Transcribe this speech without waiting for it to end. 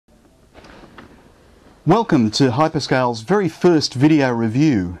Welcome to Hyperscale's very first video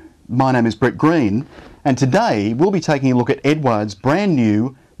review. My name is Brett Green, and today we'll be taking a look at Eduard's brand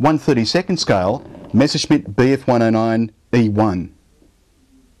new 1/32nd scale Messerschmitt Bf 109 E1.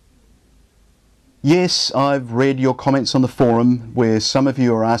 Yes, I've read your comments on the forum where some of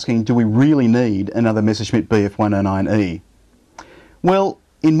you are asking, do we really need another Messerschmitt Bf 109E? Well,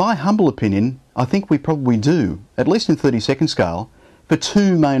 in my humble opinion, I think we probably do, at least in 32nd scale, for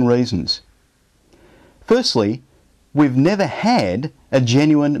two main reasons. Firstly, we've never had a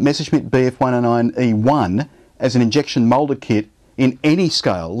genuine Messerschmitt Bf 109 E1 as an injection moulded kit in any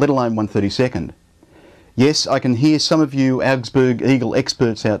scale, let alone 1/32nd. Yes, I can hear some of you Augsburg Eagle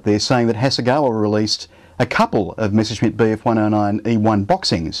experts out there saying that Hasegawa released a couple of Messerschmitt Bf 109 E1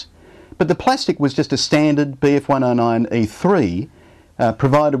 boxings, but the plastic was just a standard Bf 109 E3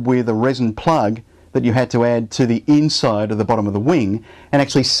 provided with a resin plug that you had to add to the inside of the bottom of the wing and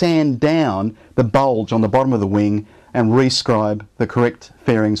actually sand down the bulge on the bottom of the wing and rescribe the correct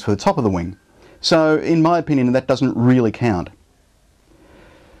fairings for the top of the wing. So in my opinion, that doesn't really count.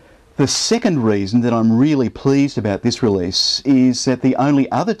 The second reason that I'm really pleased about this release is that the only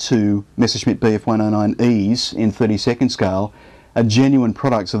other two Messerschmitt Bf 109Es in 32nd scale are genuine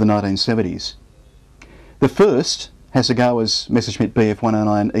products of the 1970s. The first, Hasegawa's Messerschmitt Bf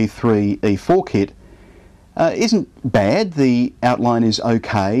 109 E3 E4 kit, isn't bad. The outline is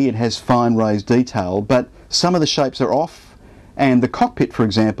okay, it has fine raised detail, but some of the shapes are off, and the cockpit, for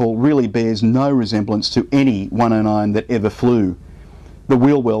example, really bears no resemblance to any 109 that ever flew. The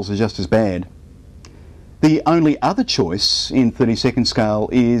wheel wells are just as bad. The only other choice in 32nd scale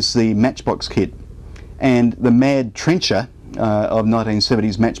is the Matchbox kit, and the Mad Trencher of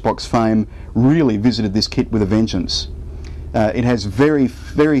 1970s Matchbox fame really visited this kit with a vengeance. It has very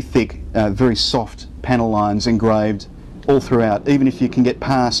thick, very soft panel lines engraved all throughout. Even if you can get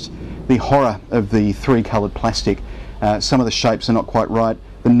past the horror of the three coloured plastic, some of the shapes are not quite right.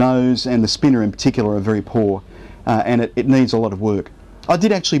 The nose and the spinner in particular are very poor, and it needs a lot of work. I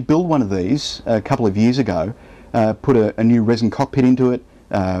did actually build one of these a couple of years ago, put a new resin cockpit into it,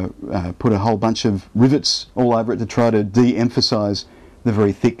 put a whole bunch of rivets all over it to try to de-emphasise the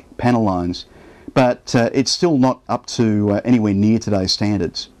very thick panel lines, but it's still not up to anywhere near today's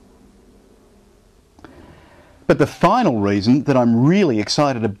standards. But the final reason that I'm really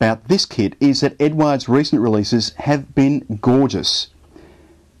excited about this kit is that Eduard's recent releases have been gorgeous.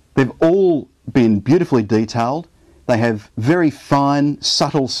 They've all been beautifully detailed, they have very fine,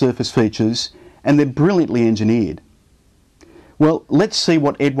 subtle surface features, and they're brilliantly engineered. Well, let's see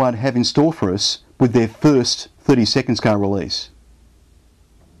what Eduard have in store for us with their first 32nd scale release.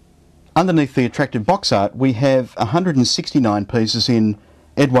 Underneath the attractive box art, we have 169 pieces in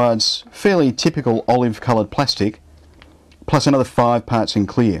Eduard's fairly typical olive coloured plastic, plus another 5 parts in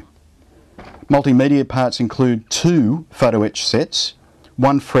clear. Multimedia parts include 2 photo etch sets.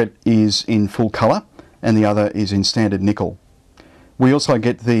 One fret is in full colour and the other is in standard nickel. We also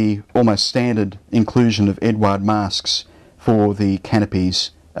get the almost standard inclusion of Eduard masks for the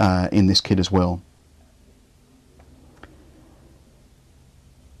canopies in this kit as well.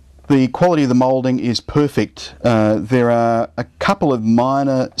 The quality of the moulding is perfect. There are a couple of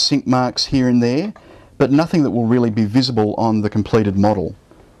minor sink marks here and there, but nothing that will really be visible on the completed model.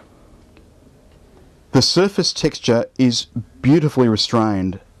 The surface texture is beautifully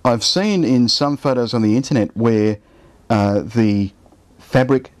restrained. I've seen in some photos on the internet where the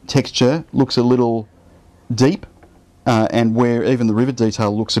fabric texture looks a little deep and where even the rivet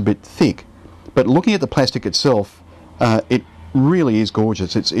detail looks a bit thick. But looking at the plastic itself, it really is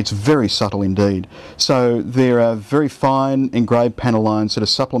gorgeous. It's very subtle indeed. So there are very fine engraved panel lines that are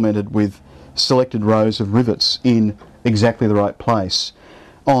supplemented with selected rows of rivets in exactly the right place.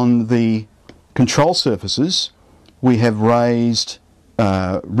 On the control surfaces, we have raised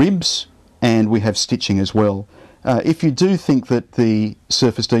ribs and we have stitching as well. If you do think that the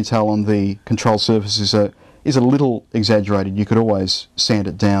surface detail on the control surface is a little exaggerated, you could always sand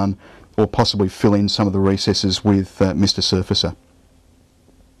it down or possibly fill in some of the recesses with Mr. Surfacer.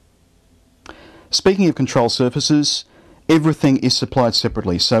 Speaking of control surfaces, everything is supplied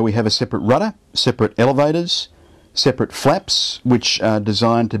separately. So we have a separate rudder, separate elevators, separate flaps which are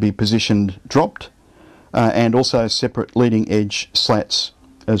designed to be positioned dropped, and also separate leading edge slats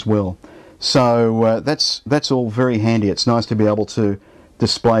as well. So that's all very handy. It's nice to be able to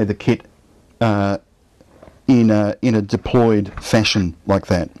display the kit in a deployed fashion like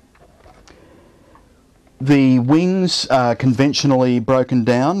that. The wings are conventionally broken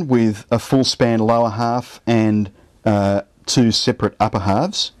down with a full span lower half and 2 separate upper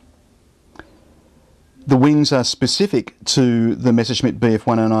halves. The wings are specific to the Messerschmitt Bf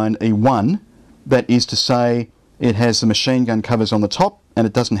 109 E1 That is to say, it has the machine gun covers on the top and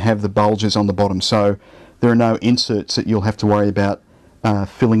it doesn't have the bulges on the bottom, so there are no inserts that you'll have to worry about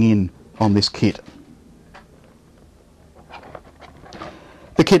filling in on this kit.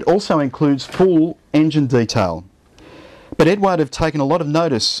 The kit also includes full engine detail, but Eduard have taken a lot of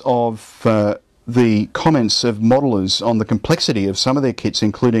notice of the comments of modelers on the complexity of some of their kits,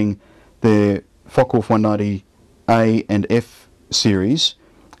 including their Focke-Wulf 190A and F series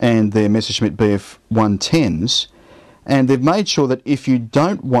and their Messerschmitt Bf 110s, and they've made sure that if you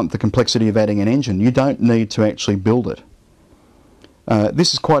don't want the complexity of adding an engine, you don't need to actually build it.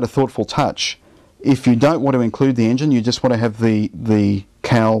 This is quite a thoughtful touch. If you don't want to include the engine, you just want to have the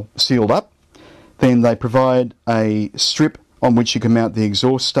cowl sealed up, then they provide a strip on which you can mount the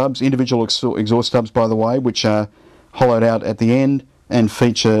exhaust stubs, individual exhaust stubs by the way, which are hollowed out at the end and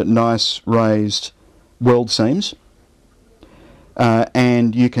feature nice raised weld seams.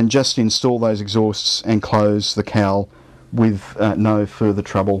 And you can just install those exhausts and close the cowl with no further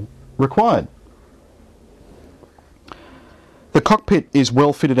trouble required. The cockpit is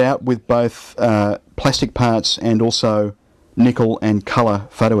well fitted out with both plastic parts and also nickel and colour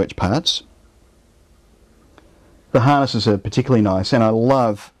photo etch parts. The harnesses are particularly nice, and I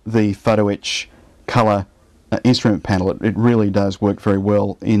love the photo etch colour instrument panel. It really does work very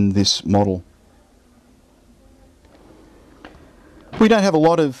well in this model. We don't have a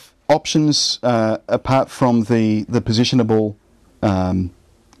lot of options apart from the positionable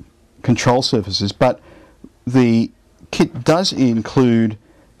control surfaces, but the kit does include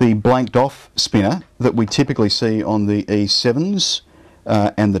the blanked off spinner that we typically see on the E7s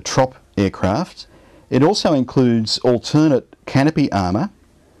and the Trop aircraft. It also includes alternate canopy armour,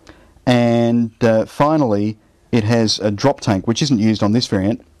 and finally it has a drop tank, which isn't used on this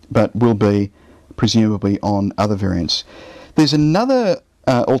variant but will be presumably on other variants. There's another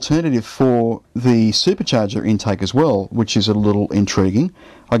alternative for the supercharger intake as well, which is a little intriguing.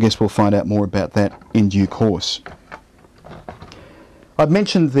 I guess we'll find out more about that in due course. I've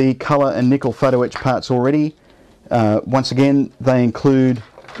mentioned the colour and nickel photo etch parts already. Once again, they include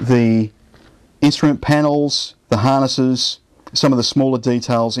the instrument panels, the harnesses, some of the smaller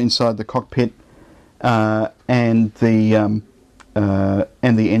details inside the cockpit, and the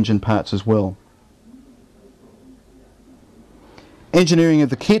engine parts as well. Engineering of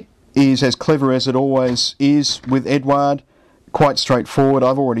the kit is as clever as it always is with Eduard, quite straightforward.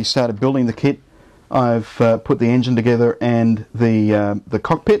 I've already started building the kit. I've put the engine together and the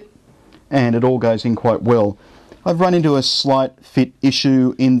cockpit, and it all goes in quite well. I've run into a slight fit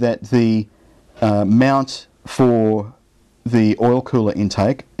issue in that the mount for the oil cooler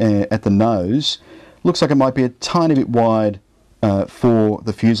intake at the nose looks like it might be a tiny bit wide for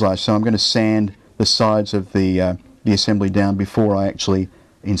the fuselage, so I'm going to sand the sides of the assembly down before I actually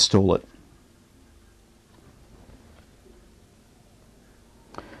install it.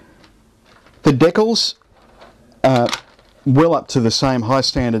 The decals are well up to the same high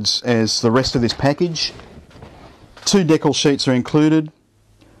standards as the rest of this package. 2 decal sheets are included.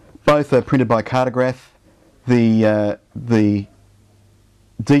 Both are printed by Cartograph. The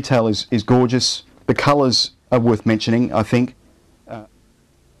detail is gorgeous. The colours are worth mentioning, I think.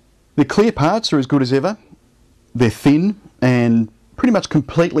 The clear parts are as good as ever. They're thin and pretty much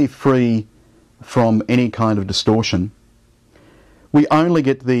completely free from any kind of distortion. We only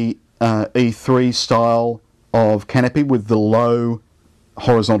get the E3 style of canopy with the low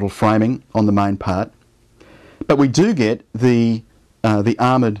horizontal framing on the main part, but we do get the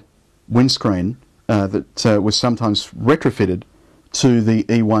armoured windscreen that was sometimes retrofitted to the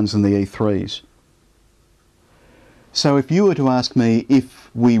E1s and the E3s. So if you were to ask me if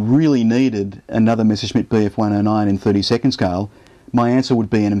we really needed another Messerschmitt Bf 109 in 32nd scale, my answer would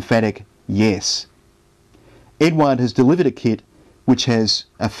be an emphatic yes. Eduard has delivered a kit which has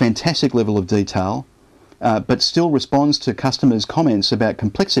a fantastic level of detail, but still responds to customers' comments about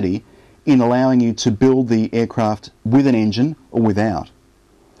complexity in allowing you to build the aircraft with an engine or without.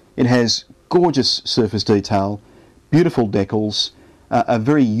 It has gorgeous surface detail, beautiful decals, a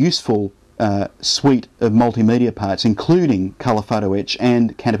very useful suite of multimedia parts, including colour photo etch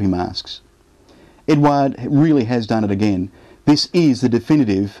and canopy masks. Eduard really has done it again. This is the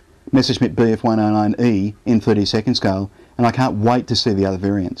definitive Messerschmitt Bf 109E in 32nd scale, and I can't wait to see the other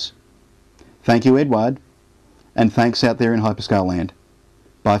variants. Thank you, Eduard, and thanks out there in hyperscale land.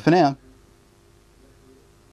 Bye for now.